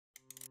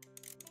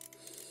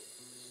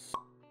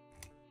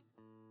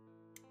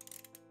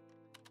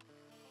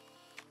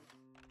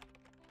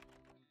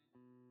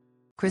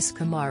Chris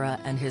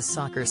Kamara and his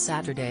Soccer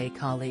Saturday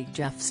colleague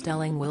Jeff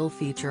Stelling will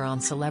feature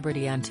on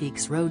Celebrity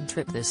Antiques Road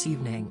Trip this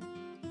evening.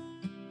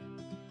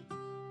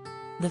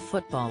 The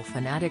football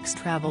fanatics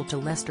travel to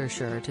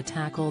Leicestershire to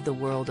tackle the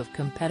world of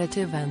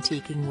competitive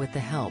antiquing with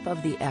the help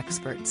of the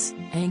experts,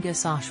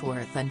 Angus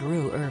Ashworth and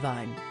Rue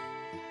Irvine.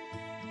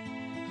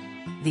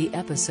 The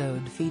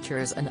episode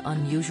features an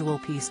unusual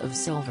piece of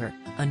silver,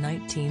 a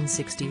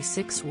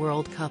 1966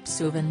 World Cup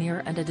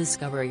souvenir and a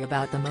discovery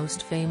about the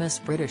most famous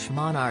British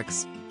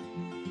monarchs.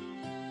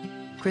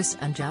 Chris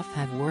and Jeff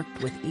have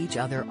worked with each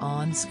other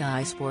on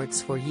Sky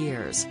Sports for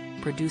years,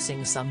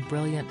 producing some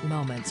brilliant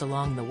moments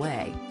along the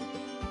way.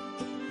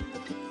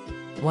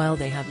 While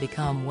they have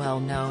become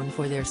well known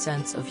for their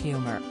sense of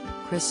humor,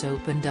 Chris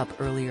opened up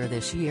earlier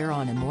this year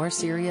on a more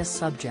serious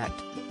subject.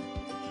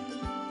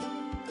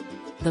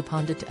 The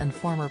pundit and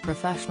former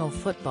professional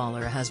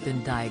footballer has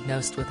been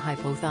diagnosed with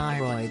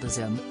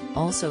hypothyroidism,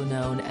 also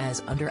known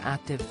as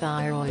underactive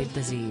thyroid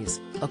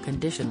disease, a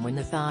condition when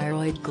the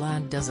thyroid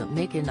gland doesn't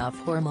make enough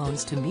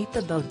hormones to meet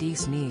the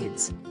body's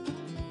needs.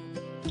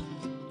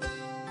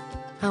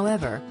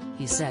 However,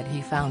 he said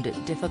he found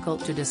it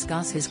difficult to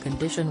discuss his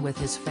condition with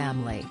his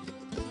family.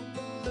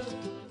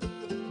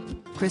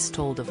 Chris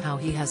told of how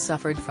he has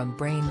suffered from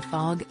brain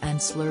fog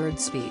and slurred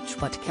speech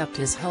but kept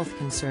his health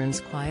concerns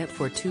quiet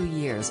for 2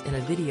 years in a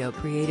video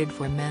created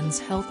for Men's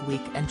Health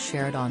Week and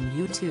shared on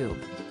YouTube.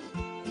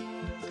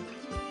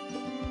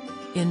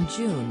 In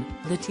June,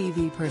 the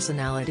TV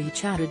personality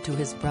chatted to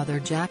his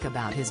brother Jack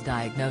about his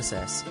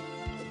diagnosis.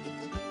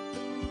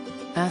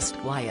 Asked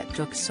why it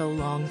took so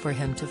long for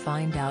him to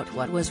find out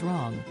what was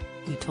wrong,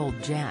 he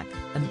told Jack,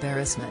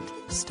 embarrassment,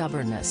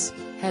 stubbornness,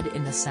 head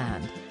in the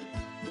sand.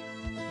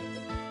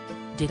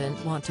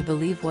 Didn't want to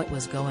believe what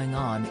was going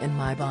on in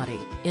my body,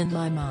 in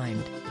my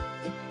mind.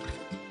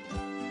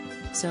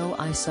 So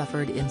I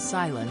suffered in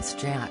silence.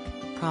 Jack,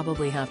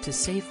 probably have to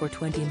say for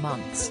 20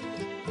 months.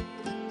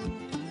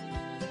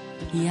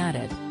 He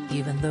added,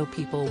 even though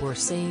people were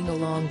saying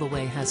along the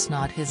way he's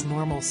not his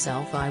normal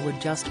self, I would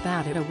just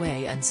bat it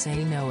away and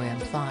say no, I'm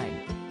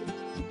fine.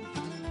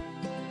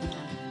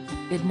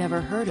 I'd never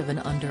heard of an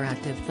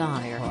underactive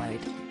thyroid.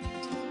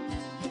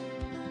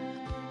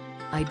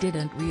 I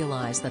didn't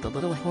realize that a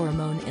little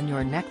hormone in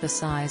your neck the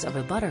size of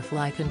a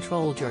butterfly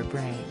controlled your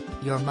brain,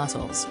 your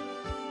muscles,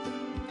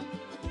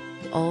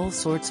 all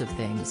sorts of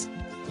things,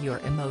 your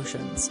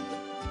emotions.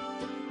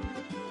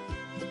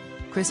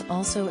 Chris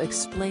also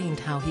explained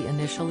how he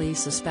initially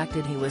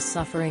suspected he was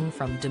suffering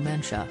from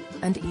dementia,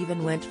 and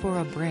even went for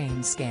a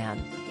brain scan.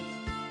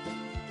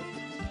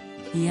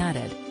 He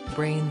added,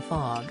 brain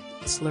fog,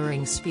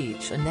 slurring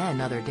speech, and then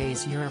other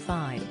days you're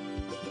fine.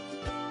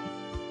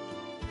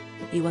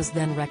 He was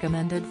then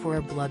recommended for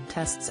blood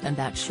tests and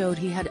that showed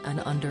he had an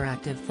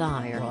underactive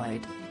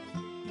thyroid.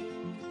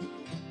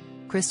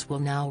 Chris will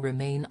now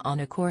remain on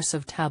a course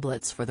of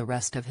tablets for the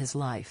rest of his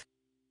life.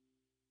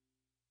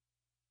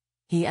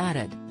 He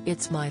added,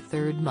 it's my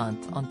 3rd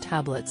month on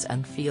tablets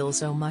and feel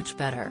so much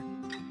better.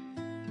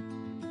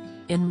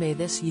 In May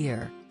this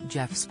year,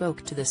 Jeff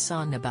spoke to The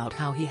Sun about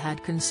how he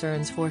had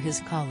concerns for his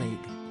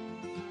colleague.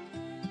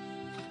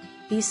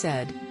 He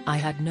said, I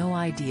had no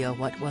idea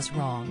what was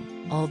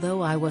wrong,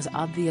 although I was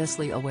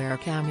obviously aware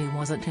Cammy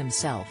wasn't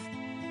himself.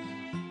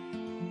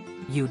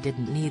 You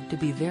didn't need to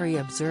be very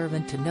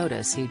observant to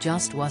notice he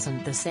just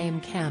wasn't the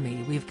same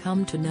Cammy we've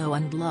come to know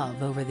and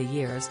love over the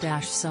years.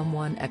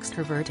 Someone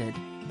extroverted,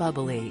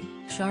 bubbly,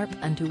 sharp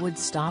and who would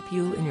stop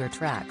you in your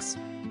tracks.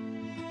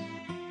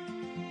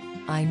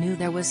 I knew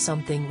there was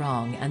something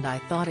wrong and I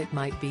thought it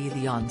might be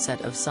the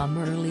onset of some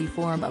early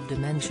form of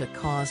dementia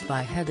caused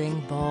by heading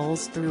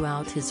balls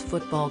throughout his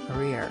football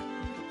career.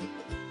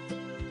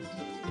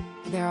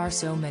 There are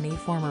so many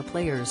former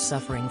players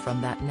suffering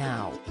from that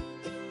now.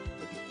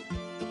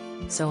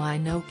 So I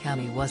know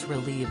Cammy was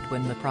relieved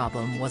when the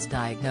problem was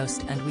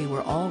diagnosed and we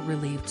were all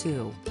relieved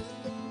too.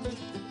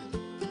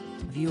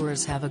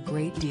 Viewers have a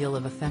great deal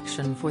of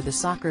affection for the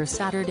Soccer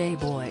Saturday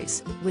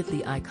boys, with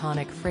the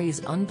iconic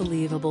phrase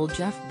 "Unbelievable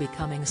Jeff"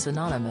 becoming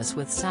synonymous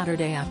with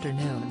Saturday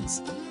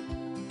afternoons.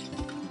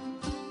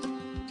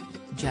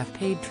 Jeff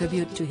paid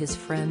tribute to his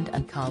friend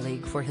and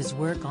colleague for his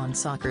work on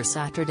Soccer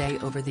Saturday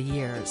over the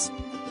years.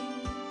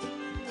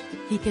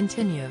 He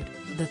continued,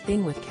 the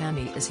thing with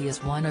Cammy is he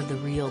is one of the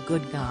real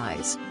good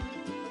guys.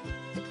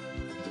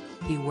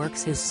 He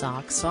works his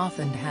socks off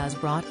and has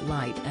brought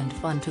light and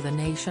fun to the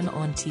nation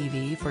on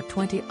TV for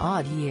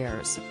 20-odd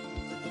years.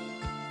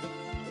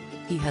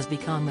 He has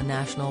become a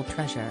national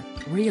treasure,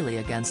 really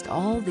against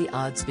all the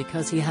odds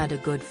because he had a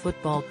good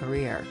football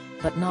career,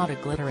 but not a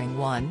glittering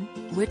one,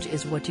 which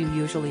is what you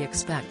usually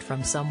expect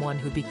from someone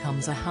who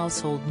becomes a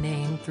household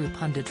name through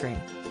punditry.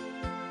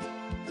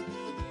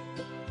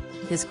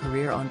 His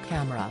career on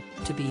camera,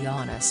 to be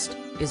honest,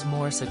 is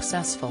more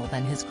successful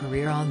than his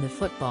career on the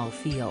football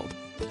field.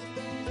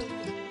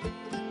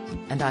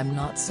 And I'm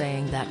not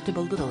saying that to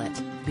belittle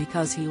it,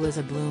 because he was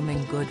a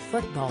blooming good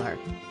footballer.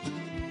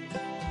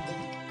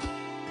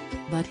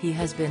 But he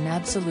has been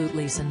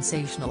absolutely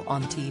sensational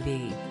on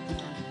TV.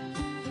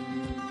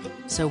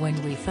 so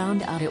when we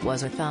found out it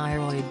was a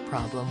thyroid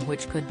problem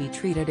which could be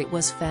treated, it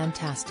was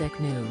fantastic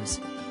news.